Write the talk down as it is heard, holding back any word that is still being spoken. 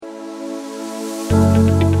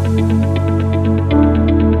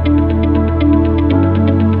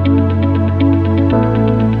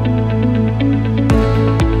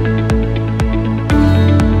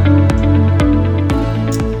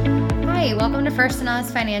Welcome to First and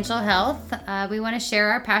Oz Financial Health. We want to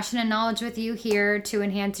share our passion and knowledge with you here to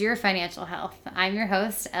enhance your financial health. I'm your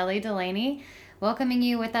host, Ellie Delaney, welcoming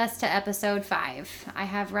you with us to episode 5. I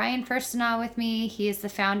have Ryan Firstenow with me. He is the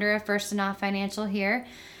founder of Firstenow Financial here,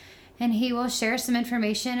 and he will share some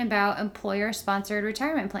information about employer-sponsored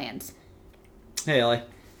retirement plans. Hey, Ellie.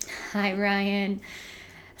 Hi, Ryan.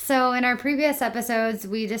 So in our previous episodes,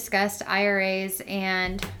 we discussed IRAs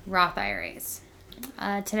and Roth IRAs.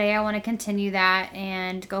 Today, I want to continue that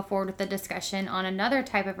and go forward with the discussion on another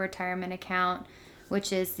type of retirement account,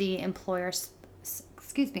 which is the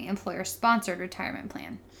employer-sponsored retirement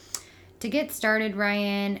plan. To get started,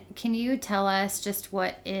 Ryan, can you tell us just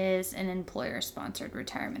what is an employer-sponsored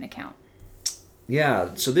retirement account? Yeah,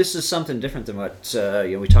 so this is something different than what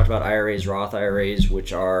we talked about IRAs, Roth IRAs,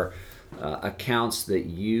 which are accounts that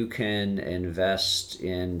you can invest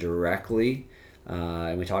in directly.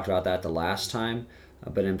 And we talked about that the last time.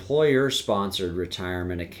 But employer-sponsored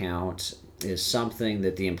retirement account is something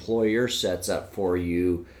that the employer sets up for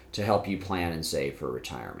you to help you plan and save for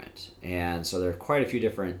retirement. And so there are quite a few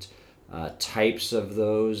different types of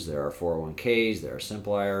those. There are 401ks, there are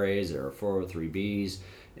simple IRAs, there are 403bs.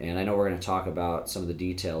 And I know we're going to talk about some of the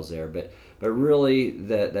details there, but really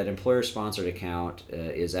that employer-sponsored account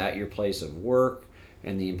is at your place of work,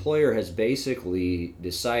 and the employer has basically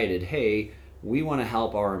decided, hey, we want to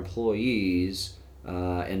help our employees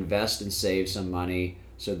invest and save some money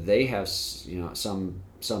so they have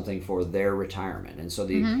something for their retirement. And so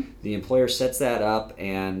the employer sets that up,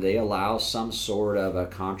 and they allow some sort of a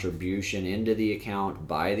contribution into the account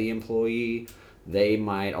by the employee. They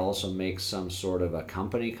might also make some sort of a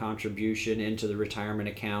company contribution into the retirement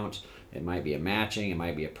account. It might be a matching, it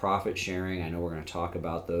might be a profit sharing. I know we're going to talk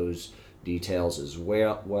about those details as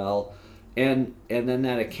well. And then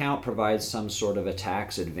that account provides some sort of a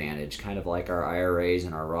tax advantage, kind of like our IRAs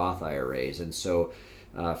and our Roth IRAs. And so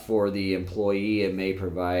for the employee, it may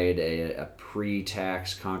provide a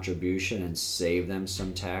pre-tax contribution and save them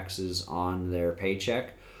some taxes on their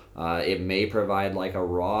paycheck. It may provide like a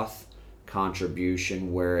Roth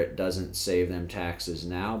contribution where it doesn't save them taxes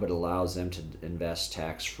now, but allows them to invest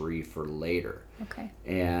tax-free for later. Okay.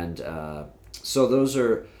 And so those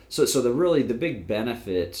are the big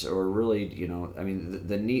benefit, or really,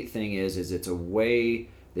 the neat thing is it's a way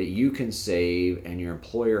that you can save, and your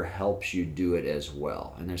employer helps you do it as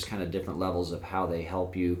well. And there's kind of different levels of how they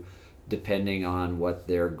help you depending on what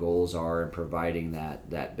their goals are in providing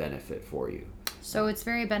that benefit for you. So it's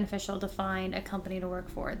very beneficial to find a company to work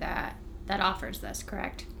for that offers this,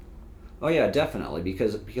 correct? Oh yeah, definitely,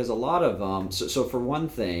 because a lot of so for one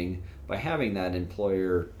thing, by having that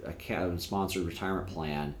employer sponsored retirement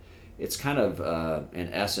plan, it's kind of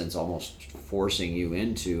in essence almost forcing you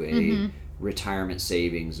into a retirement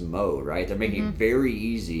savings mode, right? They're making it very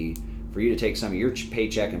easy for you to take some of your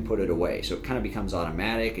paycheck and put it away. So it kind of becomes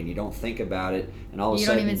automatic, and you don't think about it, and all of a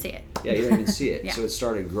sudden you don't even see it. Yeah, you don't even see it. Yeah. So it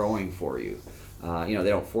started growing for you. They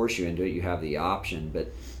don't force you into it. You have the option,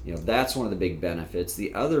 but that's one of the big benefits.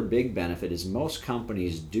 The other big benefit is most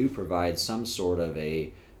companies do provide some sort of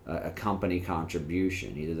a company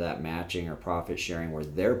contribution, either that matching or profit sharing, where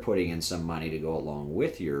they're putting in some money to go along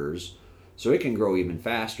with yours, so it can grow even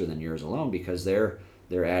faster than yours alone because they're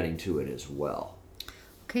adding to it as well.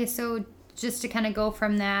 Okay, so just to kind of go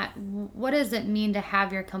from that, what does it mean to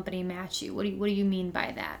have your company match you? What do you mean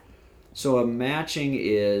by that? So a matching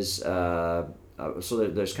is so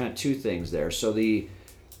there's kind of two things there. So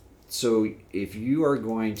if you are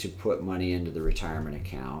going to put money into the retirement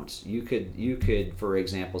account, you could, for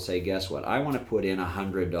example, say, guess what? I want to put in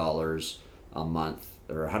 $100 a month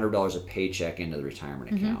or $100 a paycheck into the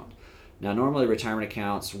retirement account. Now, normally retirement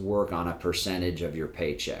accounts work on a percentage of your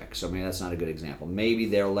paycheck. So maybe that's not a good example. Maybe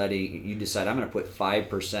they're letting you decide, I'm going to put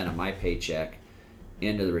 5% of my paycheck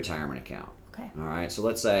into the retirement account. Okay. All right. So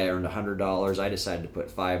let's say I earned $100. I decided to put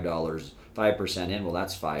 $5% in. Well,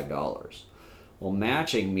 that's $5. Well,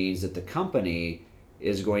 matching means that the company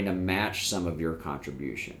is going to match some of your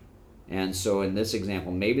contribution. And so in this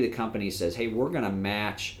example, maybe the company says, hey, we're going to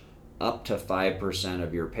match up to 5%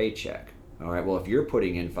 of your paycheck. All right, well, if you're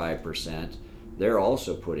putting in 5%, they're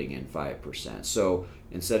also putting in 5%. So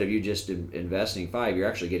instead of you just investing 5%, you're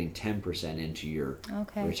actually getting 10% into your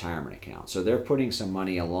retirement account. So they're putting some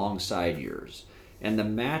money alongside yours. And the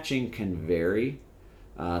matching can vary.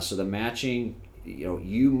 So the matching,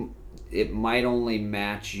 it might only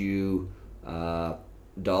match you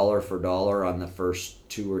dollar for dollar on the first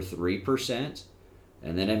 2 or 3%,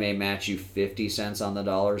 and then it may match you 50 cents on the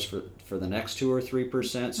dollars for the next 2 or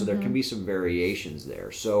 3%. So there can be some variations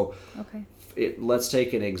there. So let's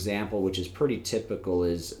take an example which is pretty typical.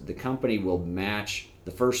 Is the company will match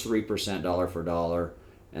the first 3% dollar for dollar,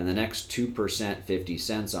 and the next 2% 50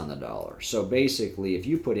 cents on the dollar. So basically, if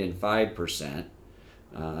you put in 5%,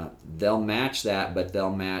 they'll match that, but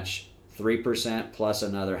they'll match 3% plus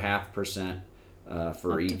another 0.5%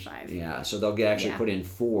 for Up to each. 5. Yeah, so they'll actually put in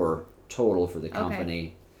 4 total for the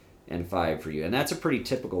company and 5 for you. And that's a pretty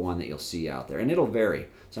typical one that you'll see out there. And it'll vary.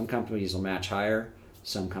 Some companies will match higher,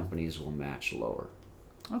 some companies will match lower.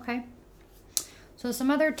 Okay. So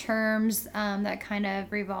some other terms that kind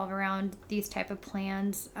of revolve around these type of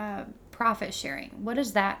plans, profit sharing. What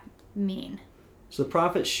does that mean? So the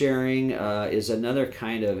profit sharing is another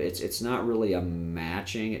kind of, it's not really a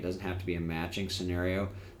matching. It doesn't have to be a matching scenario.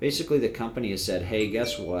 Basically, the company has said, hey,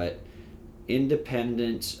 guess what?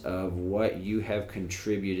 Independent of what you have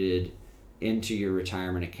contributed into your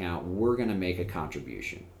retirement account, we're going to make a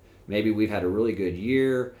contribution. Maybe we've had a really good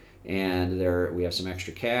year and we have some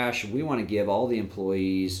extra cash. We want to give all the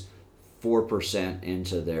employees 4%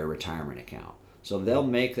 into their retirement account. So they'll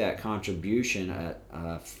make that contribution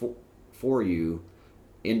for you,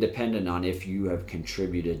 independent on if you have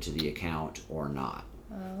contributed to the account or not.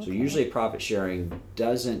 Okay. So usually profit sharing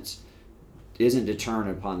isn't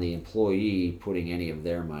determined upon the employee putting any of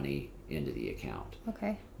their money into the account.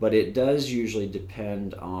 Okay. But it does usually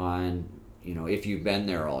depend on, if you've been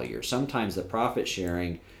there all year. Sometimes the profit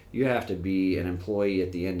sharing, you have to be an employee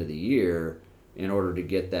at the end of the year in order to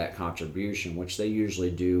get that contribution, which they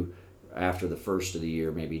usually do after the first of the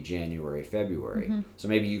year, maybe January, February. Mm-hmm. So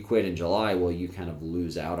maybe you quit in July, well, you kind of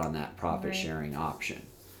lose out on that profit sharing option.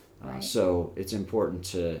 Right. So it's important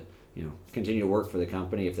to continue to work for the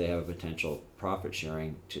company if they have a potential profit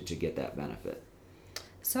sharing to get that benefit.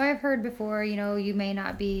 So I've heard before, you may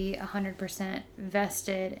not be 100%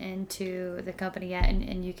 vested into the company yet,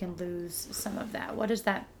 and you can lose some of that. What's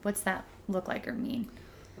that look like or mean?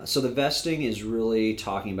 So the vesting is really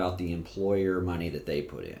talking about the employer money that they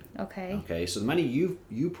put in. Okay. So the money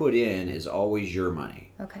you put in is always your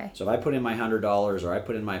money. Okay. So if I put in my $100 or I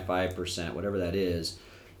put in my 5%, whatever that is,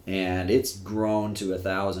 and it's grown to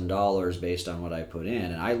 $1,000 based on what I put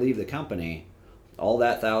in, and I leave the company, all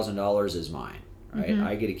that $1,000 is mine. Right? Mm-hmm.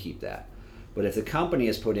 I get to keep that. But if the company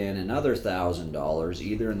has put in another $1,000,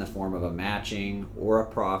 either in the form of a matching or a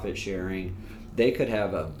profit sharing, they could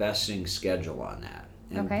have a vesting schedule on that.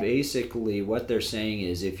 And basically what they're saying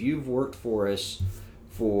is if you've worked for us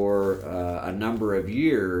for a number of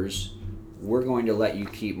years, we're going to let you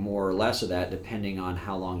keep more or less of that depending on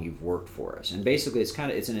how long you've worked for us. And basically it's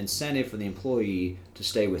an incentive for the employee to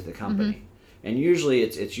stay with the company. Mm-hmm. And usually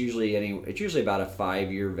it's usually about a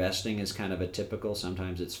 5-year vesting is kind of a typical.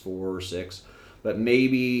 Sometimes it's 4 or 6. But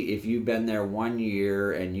maybe if you've been there 1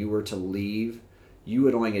 year and you were to leave, you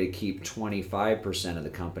would only get to keep 25% of the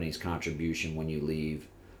company's contribution when you leave,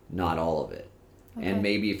 not all of it. Okay. And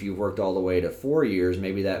maybe if you've worked all the way to 4 years,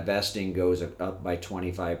 maybe that vesting goes up by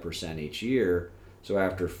 25% each year. So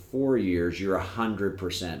after 4 years, you're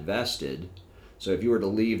 100% vested. So if you were to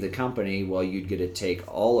leave the company, well, you'd get to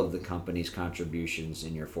take all of the company's contributions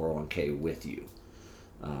in your 401k with you.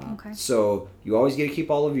 So you always get to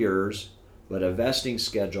keep all of yours, but a vesting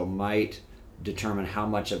schedule might determine how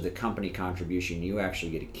much of the company contribution you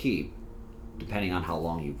actually get to keep, depending on how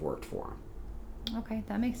long you've worked for them. Okay,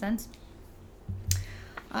 that makes sense.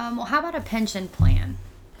 Well, how about a pension plan?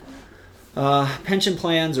 Pension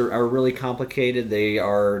plans are really complicated.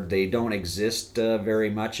 They don't exist very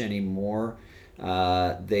much anymore.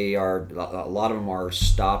 A lot of them are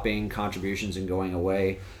stopping contributions and going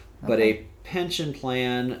away. But a pension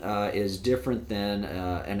plan is different than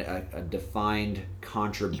a defined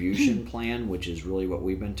contribution plan, which is really what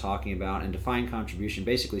we've been talking about. And defined contribution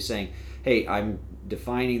basically saying, hey, I'm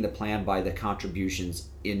defining the plan by the contributions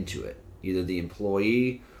into it, either the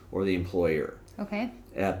employee or the employer. Okay.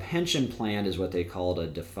 A pension plan is what they call a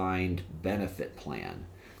defined benefit plan.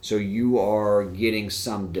 So you are getting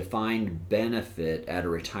some defined benefit at a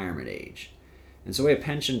retirement age. And so the way a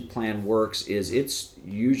pension plan works is it's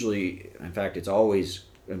usually, in fact, it's always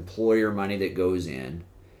employer money that goes in,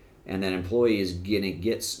 and then employee is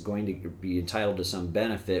going to be entitled to some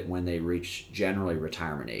benefit when they reach generally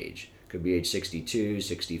retirement age. Could be age 62,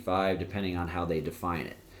 65, depending on how they define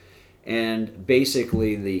it. And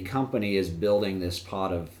basically the company is building this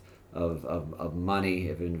pot of money,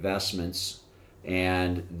 of investments,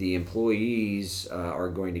 and the employees are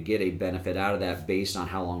going to get a benefit out of that based on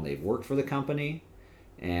how long they've worked for the company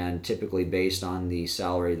and typically based on the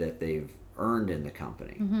salary that they've earned in the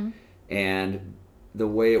company. Mm-hmm. And the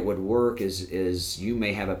way it would work is you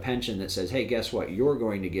may have a pension that says, hey, guess what? You're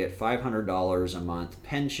going to get $500 a month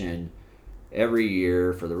pension every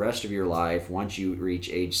year for the rest of your life once you reach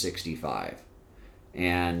age 65.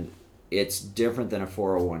 And it's different than a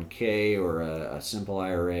 401k or a simple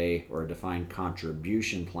IRA or a defined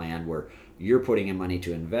contribution plan where you're putting in money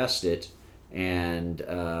to invest it, and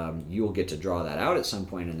you'll get to draw that out at some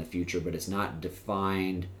point in the future, but it's not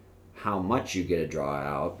defined how much you get to draw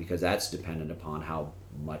out because that's dependent upon how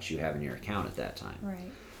much you have in your account at that time.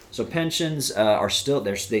 Right. So pensions are still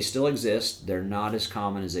there. They still exist. They're not as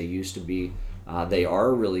common as they used to be. They are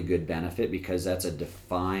a really good benefit because that's a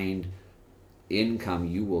defined income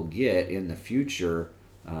you will get in the future,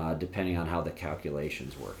 depending on how the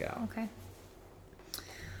calculations work out. Okay.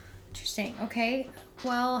 Interesting. Okay.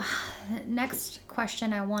 Well, next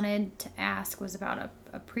question I wanted to ask was about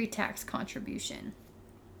a pre-tax contribution.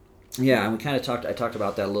 Yeah, and I talked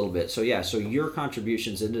about that a little bit. So yeah, so your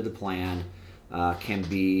contributions into the plan can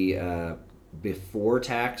be before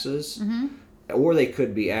taxes, or they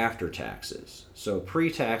could be after taxes. So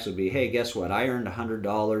pre-tax would be, hey, guess what? I earned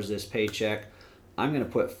 $100 this paycheck. I'm going to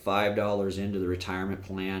put $5 into the retirement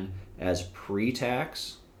plan as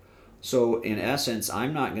pre-tax. So in essence,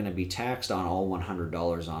 I'm not going to be taxed on all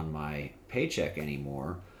 $100 on my paycheck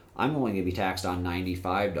anymore. I'm only going to be taxed on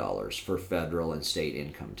 $95 for federal and state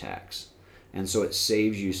income tax. And so it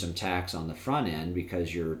saves you some tax on the front end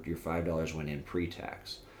because your $5 went in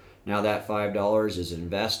pre-tax. Now that $5 is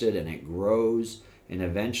invested and it grows, and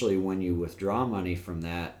eventually when you withdraw money from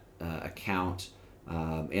that account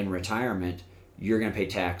in retirement, you're going to pay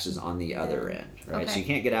taxes on the other end, right? Okay. So you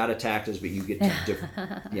can't get out of taxes, but you get to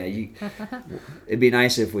it'd be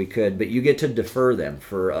nice if we could, but you get to defer them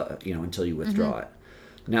for until you withdraw it.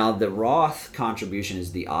 Now the Roth contribution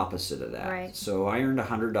is the opposite of that. Right. So I earned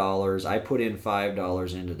 $100. I put in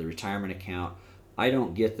 $5 into the retirement account. I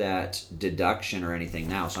don't get that deduction or anything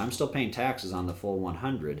now, so I'm still paying taxes on the full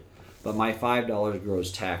 100, but my $5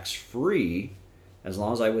 grows tax free as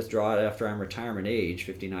long as I withdraw it after I'm retirement age,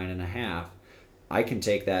 59 and a half. I can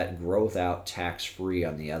take that growth out tax free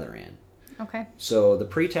on the other end. Okay. So the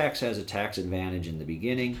pre-tax has a tax advantage in the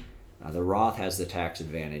beginning. The Roth has the tax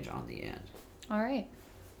advantage on the end. All right.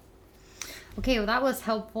 Okay, well, that was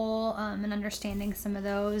helpful in understanding some of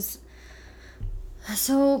those.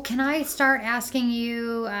 So can I start asking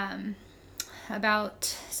you about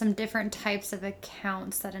some different types of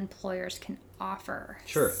accounts that employers can offer?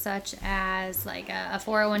 Sure. Such as like a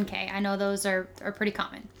 401k. I know those are pretty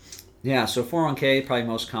common. Yeah, so 401k, probably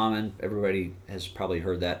most common. Everybody has probably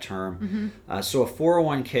heard that term. So a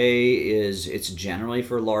 401k it's generally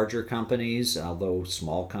for larger companies, although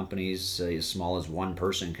small companies, as small as one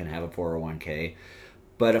person can have a 401k.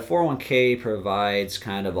 But a 401k provides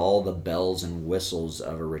kind of all the bells and whistles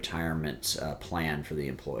of a retirement plan for the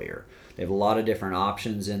employer. They have a lot of different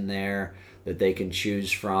options in there that they can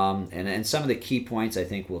choose from. And some of the key points I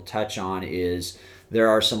think we'll touch on is there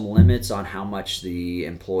are some limits on how much the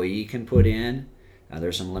employee can put in.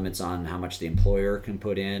 There's some limits on how much the employer can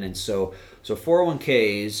put in. And so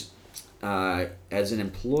 401ks, as an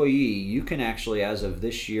employee, you can actually, as of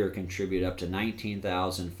this year, contribute up to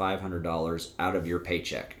 $19,500 out of your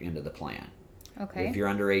paycheck into the plan. Okay. If you're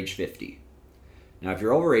under age 50. Now, if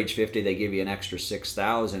you're over age 50, they give you an extra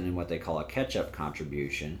 $6,000 in what they call a catch-up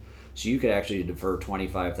contribution. So you could actually defer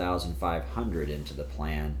 $25,500 into the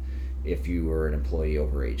plan if you were an employee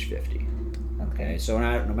over age 50. Okay, so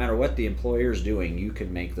no matter what the employer is doing, you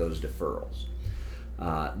can make those deferrals.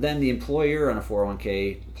 Then the employer on a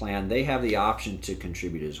 401k plan, they have the option to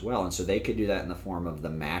contribute as well. And so they could do that in the form of the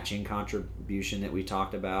matching contribution that we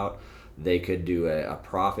talked about. They could do a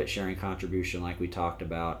profit sharing contribution like we talked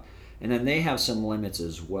about. And then they have some limits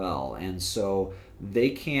as well. And so they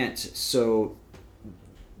can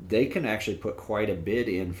actually put quite a bit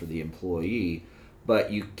in for the employee,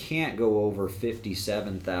 but you can't go over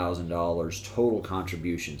 $57,000 total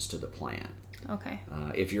contributions to the plan. Okay.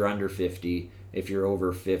 If you're under 50, if you're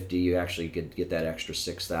over 50, you actually could get that extra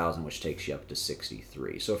 $6,000, which takes you up to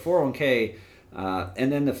 63. So 401k,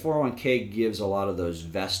 and then the 401k gives a lot of those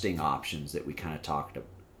vesting options that we kind of talked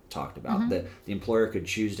about. The employer could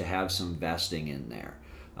choose to have some vesting in there.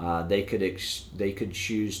 They could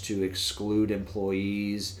choose to exclude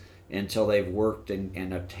employees until they've worked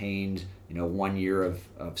and obtained 1 year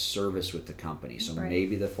of service with the company. So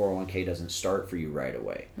maybe the 401k doesn't start for you right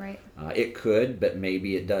away. Right. It could, but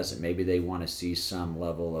maybe it doesn't. Maybe they want to see some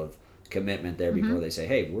level of commitment there before they say,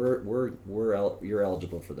 "Hey, you're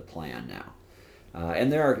eligible for the plan now."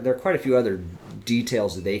 And there are quite a few other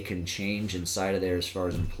details that they can change inside of there as far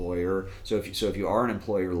as employer. So if you are an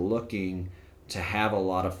employer looking to have a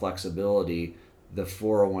lot of flexibility, the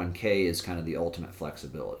 401k is kind of the ultimate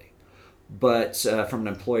flexibility. But from an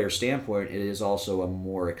employer standpoint, it is also a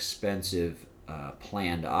more expensive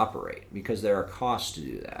plan to operate because there are costs to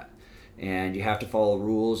do that. and you have to follow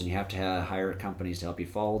rules, and you have to hire companies to help you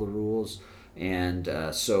follow the rules. And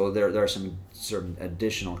so there are some certain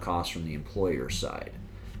additional costs from the employer side.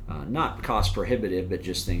 Not cost prohibitive, but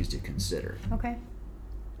just things to consider. Okay.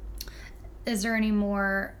 Is there any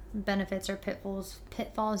more benefits or pitfalls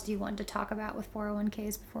do you want to talk about with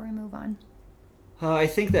 401ks before we move on? I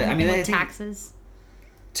think that, taxes.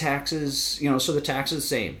 Taxes, so the tax is the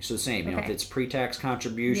same. So the same, if it's pre-tax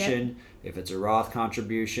contribution, if it's a Roth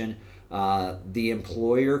contribution, the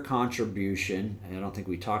employer contribution, and I don't think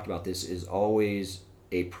we talked about this, is always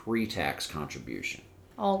a pre-tax contribution.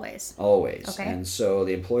 Always. Okay. And so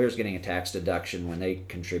the employer is getting a tax deduction when they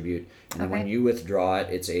contribute, and then when you withdraw it,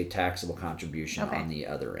 it's a taxable contribution on the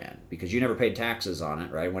other end, because you never paid taxes on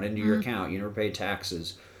it, right? Went into your account, you never paid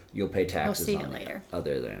taxes. You'll pay taxes on it later.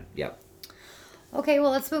 Other than, yep. Okay,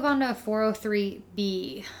 well, let's move on to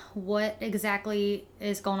 403B. What exactly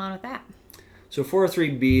is going on with that? So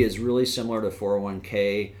 403B is really similar to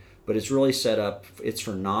 401k, but it's really set up, it's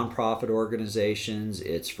for nonprofit organizations,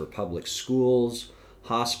 it's for public schools,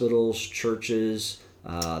 hospitals, churches,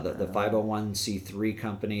 the 501c3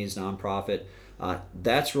 companies, nonprofit.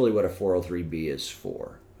 That's really what a 403B is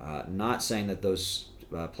for. Not saying that those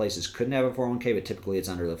places couldn't have a 401k, but typically it's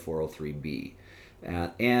under the 403B.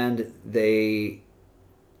 And they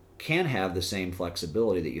can have the same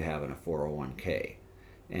flexibility that you have in a 401k.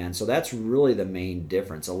 And so that's really the main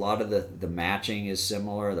difference. A lot of the matching is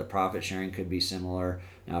similar. The profit sharing could be similar.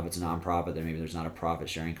 Now, if it's a nonprofit, then maybe there's not a profit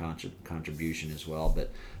sharing contribution as well.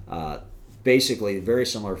 But basically, very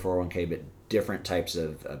similar 401k, but different types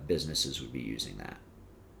of businesses would be using that.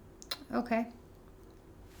 Okay.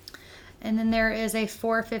 And then there is a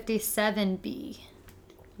 457B.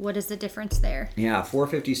 What is the difference there? Yeah,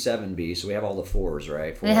 457B. So we have all the fours,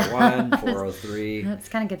 right? 401, 403. That's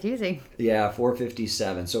kind of confusing. Yeah,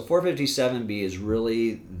 457. So 457B is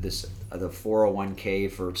really the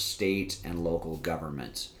 401k for state and local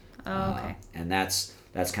government. Oh, okay. And that's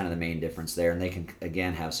kind of the main difference there. And they can,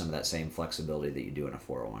 again, have some of that same flexibility that you do in a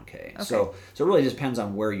 401k. Okay. So it really just depends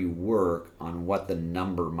on where you work, on what the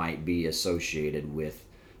number might be associated with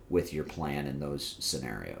your plan in those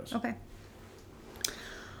scenarios.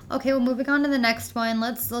 Okay, well, moving on to the next one,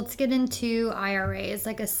 let's get into IRAs,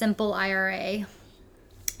 like a simple IRA.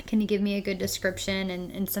 Can you give me a good description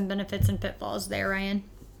and some benefits and pitfalls there, Ryan?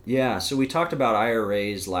 Yeah, so we talked about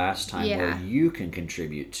IRAs last time where you can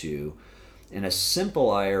contribute to. And a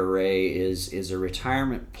simple IRA is a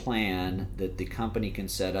retirement plan that the company can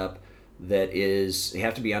set up that they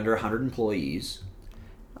have to be under 100 employees.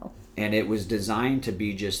 Oh. And it was designed to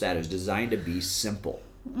be just that. It was designed to be simple.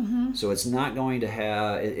 Mm-hmm. So it's not going to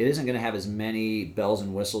it isn't going to have as many bells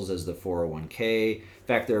and whistles as the 401k. In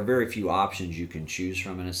fact, there are very few options you can choose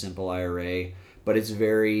from in a simple IRA, but it's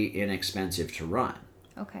very inexpensive to run.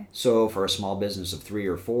 Okay. So for a small business of 3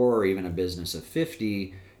 or 4, or even a business of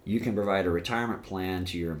 50, you can provide a retirement plan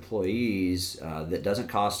to your employees that doesn't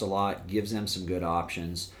cost a lot, gives them some good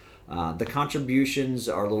options. The contributions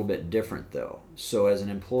are a little bit different, though. So as an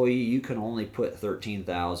employee, you can only put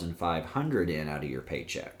 $13,500 in out of your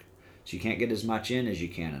paycheck. So you can't get as much in as you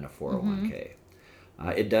can in a 401k.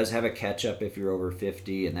 It does have a catch-up if you're over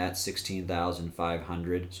 50, and that's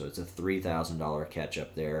 $16,500. So it's a $3,000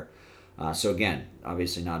 catch-up there. So again,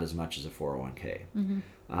 obviously not as much as a 401k.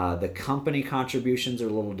 Mm-hmm. The company contributions are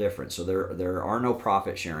a little different. So there are no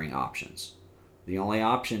profit-sharing options. The only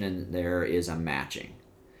option in there is a matching.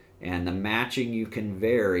 And the matching you can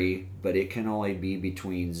vary, but it can only be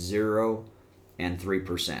between 0 and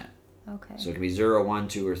 3%. Okay. So it can be 0, 1,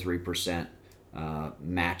 2, or 3%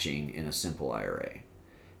 matching in a simple IRA.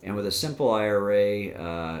 And with a simple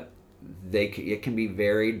IRA, it can be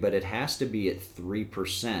varied, but it has to be at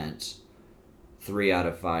 3% 3 out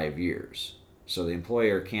of 5 years. So the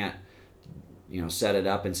employer can't set it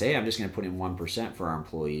up and say, hey, I'm just going to put in 1% for our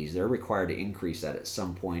employees. They're required to increase that at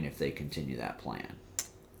some point if they continue that plan.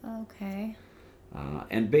 Okay.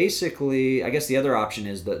 And basically, I guess the other option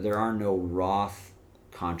is that there are no Roth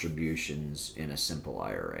contributions in a simple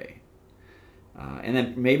IRA. And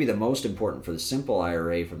then maybe the most important for the simple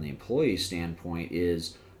IRA from the employee standpoint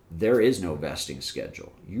is there is no vesting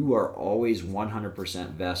schedule. You are always 100%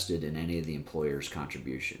 vested in any of the employer's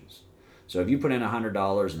contributions. So if you put in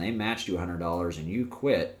 $100 and they matched you $100 and you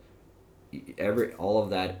quit, all of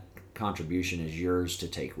that contribution is yours to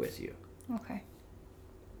take with you.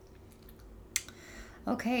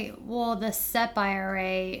 Okay, well, the SEP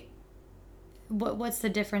IRA, what's the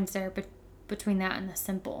difference there between that and the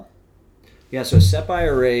simple? Yeah, so SEP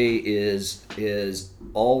IRA is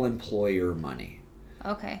all employer money.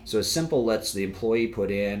 Okay. So a simple lets the employee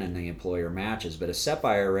put in and the employer matches, but a SEP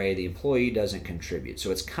IRA, the employee doesn't contribute.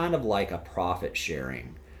 So it's kind of like a profit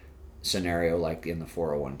sharing scenario like in the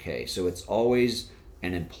 401k. So it's always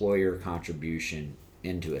an employer contribution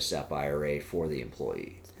into a SEP IRA for the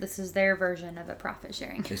employee. This is their version of a profit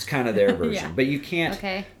sharing. It's kind of their version. Yeah. But you can't,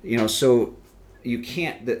 Okay. So you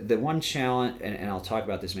can't, the one challenge, and I'll talk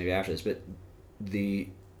about this maybe after this, but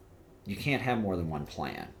you can't have more than one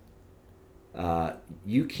plan.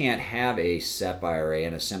 You can't have a SEP IRA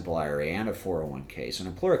and a simple IRA and a 401k. So an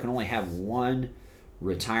employer can only have one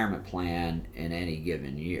retirement plan in any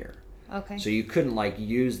given year. Okay. So you couldn't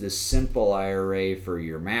use the simple IRA for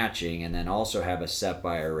your matching and then also have a SEP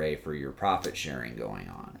IRA for your profit sharing going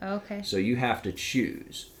on. Okay. So you have to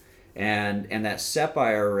choose. And that SEP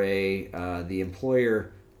IRA, the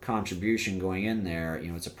employer contribution going in there,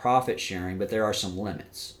 it's a profit sharing, but there are some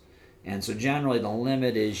limits. And so generally the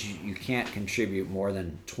limit is you can't contribute more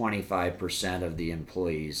than 25% of the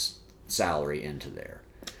employee's salary into there.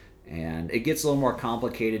 And it gets a little more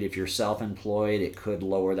complicated if you're self-employed. It could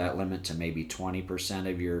lower that limit to maybe 20%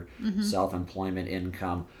 of your self-employment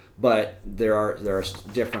income. But there are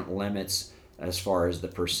different limits as far as the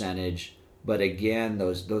percentage. But again,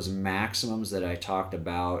 those maximums that I talked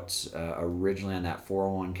about originally on that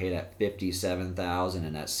 401k, that $57,000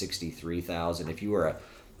 and that $63,000, if you were a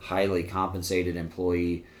highly compensated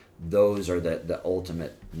employee, those are the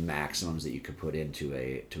ultimate maximums that you could put into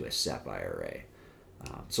a SEP IRA.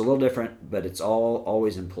 It's a little different, but it's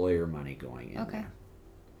always employer money going in. Okay. There.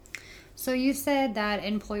 So you said that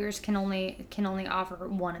employers can only offer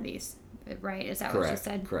one of these, right? Is that Correct. what you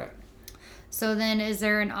said? Correct. So then, is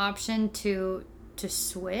there an option to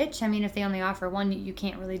switch? I mean, if they only offer one, you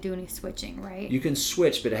can't really do any switching, right? You can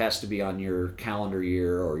switch, but it has to be on your calendar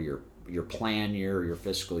year or your plan year or your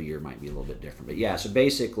fiscal year might be a little bit different. But yeah, so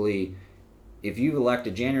basically, if you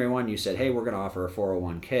elected January 1, you said, hey, we're going to offer a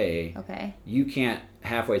 401k. Okay. You can't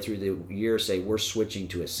halfway through the year say we're switching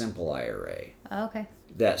to a simple IRA. Okay.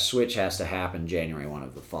 That switch has to happen January 1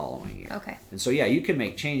 of the following year. Okay. And so, yeah, you can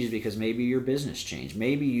make changes because maybe your business changed.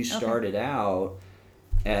 Maybe you started out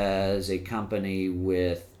as a company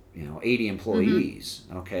with, 80 employees,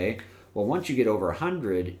 okay? Well, once you get over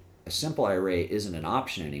 100, a simple IRA isn't an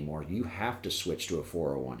option anymore. You have to switch to a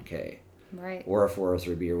 401k. Right. Or a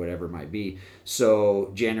 403b or whatever it might be.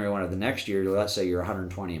 So January 1 of the next year, let's say you're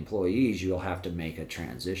 120 employees, you'll have to make a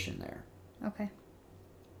transition there. Okay.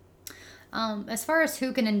 As far as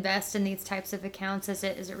who can invest in these types of accounts, is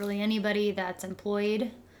it really anybody that's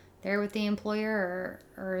employed there with the employer,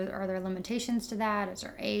 or are there limitations to that? Is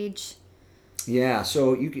there age? Yeah.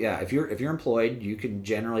 So if you're employed, you can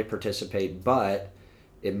generally participate, but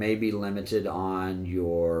it may be limited on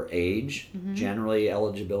your age. Mm-hmm. Generally,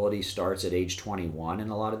 eligibility starts at age 21 in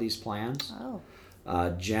a lot of these plans.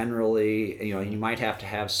 Oh. Generally, you might have to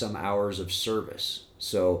have some hours of service.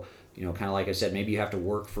 So, kind of like I said, maybe you have to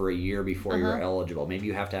work for a year before you're eligible. Maybe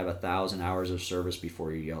you have to have 1,000 hours of service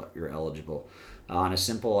before you're eligible. On a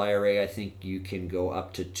simple IRA, I think you can go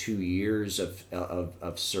up to 2 years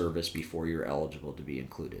of service before you're eligible to be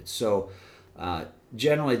included. So,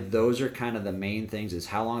 generally, those are kind of the main things: is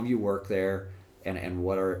how long have you worked there, and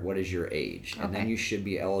what is your age, and then you should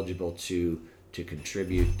be eligible to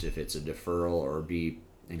contribute if it's a deferral or be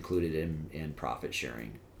included in profit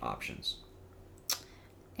sharing options.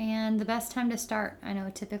 And the best time to start? I know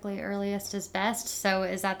typically earliest is best. So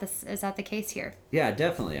is that the case here? Yeah,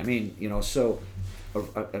 definitely. I mean, so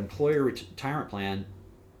an employer retirement plan,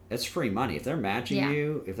 that's free money. If they're matching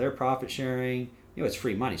you, if they're profit sharing, it's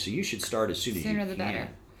free money. So you should start as soon as you can. Sooner the better.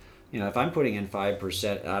 If I'm putting in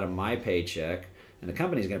 5% out of my paycheck and the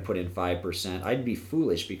company's going to put in 5%, I'd be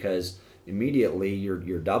foolish because immediately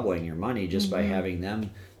you're doubling your money just by having them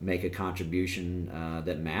make a contribution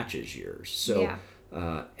that matches yours. So,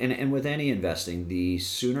 and with any investing, the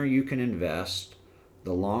sooner you can invest,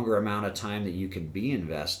 the longer amount of time that you can be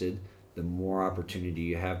invested, the more opportunity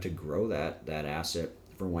you have to grow that asset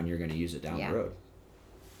for when you're going to use it down the road.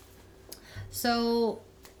 So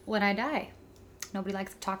when I die, nobody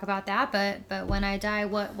likes to talk about that, but when I die,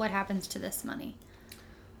 what happens to this money?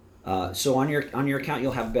 So on your account,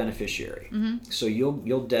 you'll have a beneficiary. Mm-hmm. So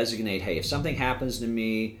you'll designate, hey, if something happens to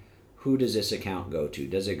me, who does this account go to?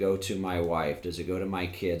 Does it go to my wife? Does it go to my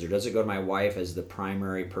kids? Or does it go to my wife as the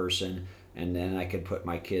primary person, and then I could put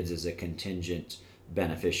my kids as a contingent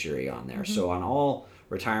beneficiary on there? Mm-hmm. So on all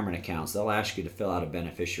retirement accounts, they'll ask you to fill out a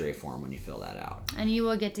beneficiary form when you fill that out. And you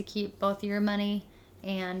will get to keep both your money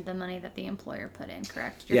and the money that the employer put in,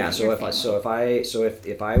 correct?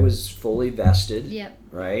 If I was fully vested, yep.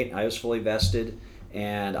 right? I was fully vested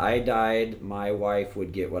and I died, my wife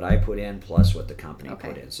would get what I put in plus what the company Okay.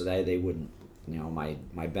 put in. So they wouldn't, my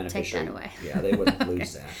beneficiary. Take that away. Yeah, they wouldn't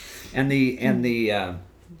lose that. And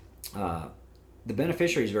the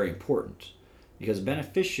beneficiary is very important, because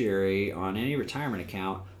beneficiary on any retirement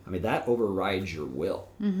account, that overrides your will.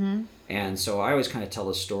 Mm-hmm. And so I always kind of tell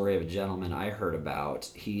the story of a gentleman I heard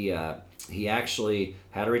about. He actually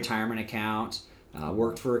had a retirement account,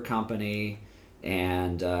 worked for a company,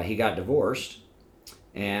 and he got divorced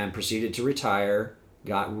and proceeded to retire,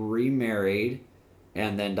 got remarried,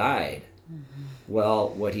 and then died. Mm-hmm. Well,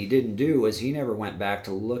 what he didn't do was he never went back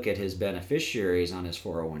to look at his beneficiaries on his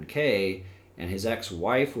 401k, and his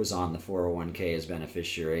ex-wife was on the 401k as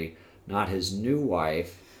beneficiary, not his new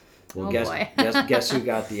wife. Well, guess who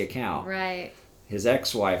got the account? Right. His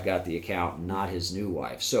ex-wife got the account, not his new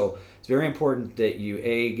wife. So it's very important that you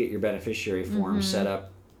get your beneficiary form set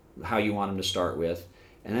up how you want them to start with,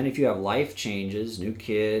 and then if you have life changes, new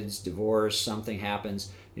kids, divorce, something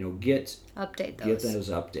happens, get those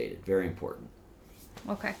updated. Very important.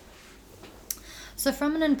 Okay. So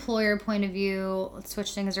from an employer point of view, let's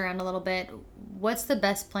switch things around a little bit. What's the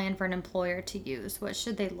best plan for an employer to use? What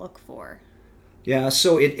should they look for? Yeah,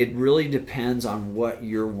 so it really depends on what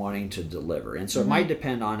you're wanting to deliver. And so it might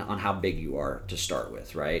depend on how big you are to start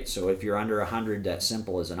with, right? So if you're under 100, that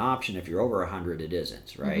simple is an option. If you're over 100, it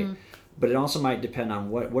isn't, right? But it also might depend on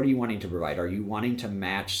what are you wanting to provide. Are you wanting to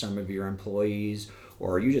match some of your employees,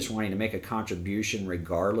 or are you just wanting to make a contribution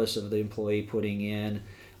regardless of the employee putting in?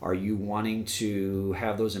 Are you wanting to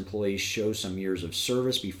have those employees show some years of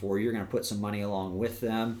service before you're going to put some money along with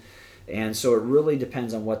them? And so it really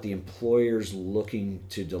depends on what the employer's looking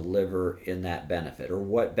to deliver in that benefit, or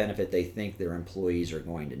what benefit they think their employees are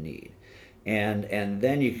going to need. And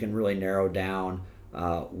then you can really narrow down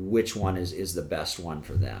which one is the best one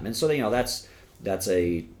for them. And so that's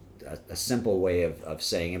a simple way of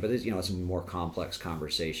saying it, but it's a more complex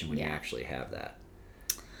conversation when you actually have that.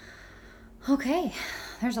 Okay,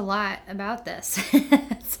 there's a lot about this.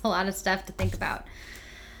 It's a lot of stuff to think about.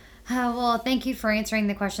 Well, thank you for answering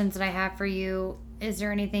the questions that I have for you. Is there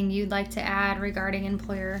anything you'd like to add regarding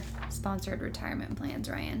employer-sponsored retirement plans,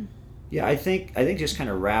 Ryan? Yeah, I think just kind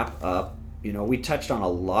of wrap up. We touched on a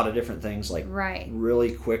lot of different things,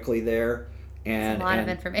 really quickly there. And it's a lot of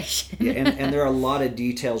information. Yeah, and there are a lot of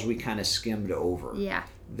details we kind of skimmed over. Yeah.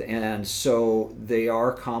 And so they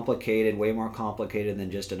are complicated, way more complicated than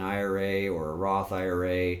just an IRA or a Roth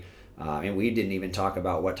IRA. And we didn't even talk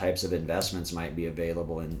about what types of investments might be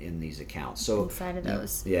available in these accounts. So inside of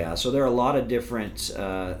those. Yeah, so there are a lot of different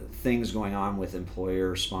things going on with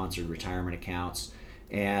employer-sponsored retirement accounts.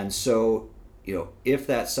 And so, if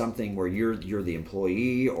that's something where you're the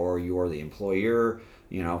employee or you're the employer,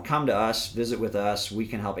 come to us, visit with us. We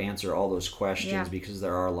can help answer all those questions because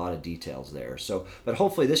there are a lot of details there. So, but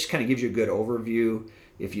hopefully this kind of gives you a good overview.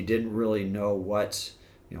 If you didn't really know what,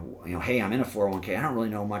 hey, I'm in a 401k. I don't really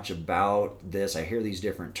know much about this. I hear these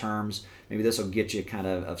different terms. Maybe this will get you kind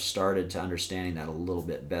of started to understanding that a little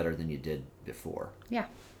bit better than you did before. Yeah,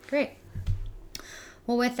 great.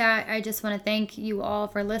 Well, with that, I just want to thank you all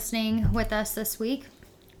for listening with us this week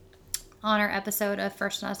on our episode of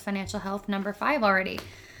First and Us Financial Health number 5 already.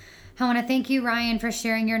 I want to thank you, Ryan, for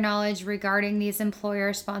sharing your knowledge regarding these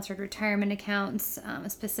employer-sponsored retirement accounts,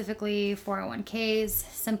 specifically 401ks,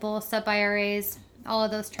 simple sub-IRAs, all of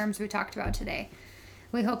those terms we talked about today.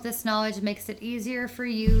 We hope this knowledge makes it easier for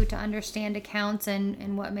you to understand accounts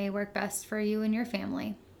and what may work best for you and your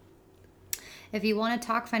family. If you want to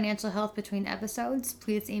talk financial health between episodes,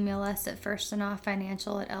 please email us at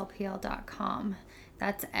firstandofffinancial@lpl.com.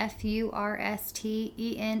 That's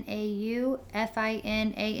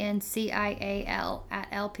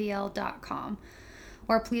FURSTENAUFINANCIAL@LPL.com.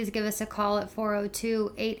 Or please give us a call at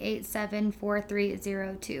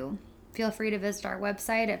 402-887-4302. Feel free to visit our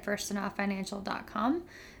website at firstandofffinancial.com,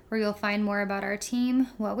 where you'll find more about our team,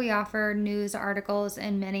 what we offer, news, articles,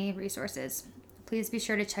 and many resources. Please be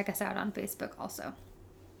sure to check us out on Facebook also.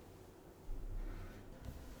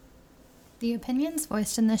 The opinions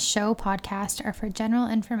voiced in this show podcast are for general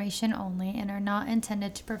information only and are not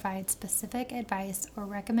intended to provide specific advice or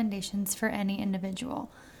recommendations for any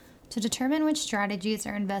individual. To determine which strategies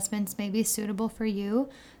or investments may be suitable for you,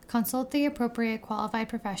 consult the appropriate qualified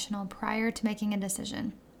professional prior to making a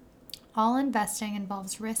decision. All investing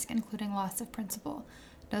involves risk, including loss of principal.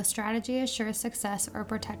 No strategy assures success or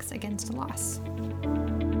protects against loss.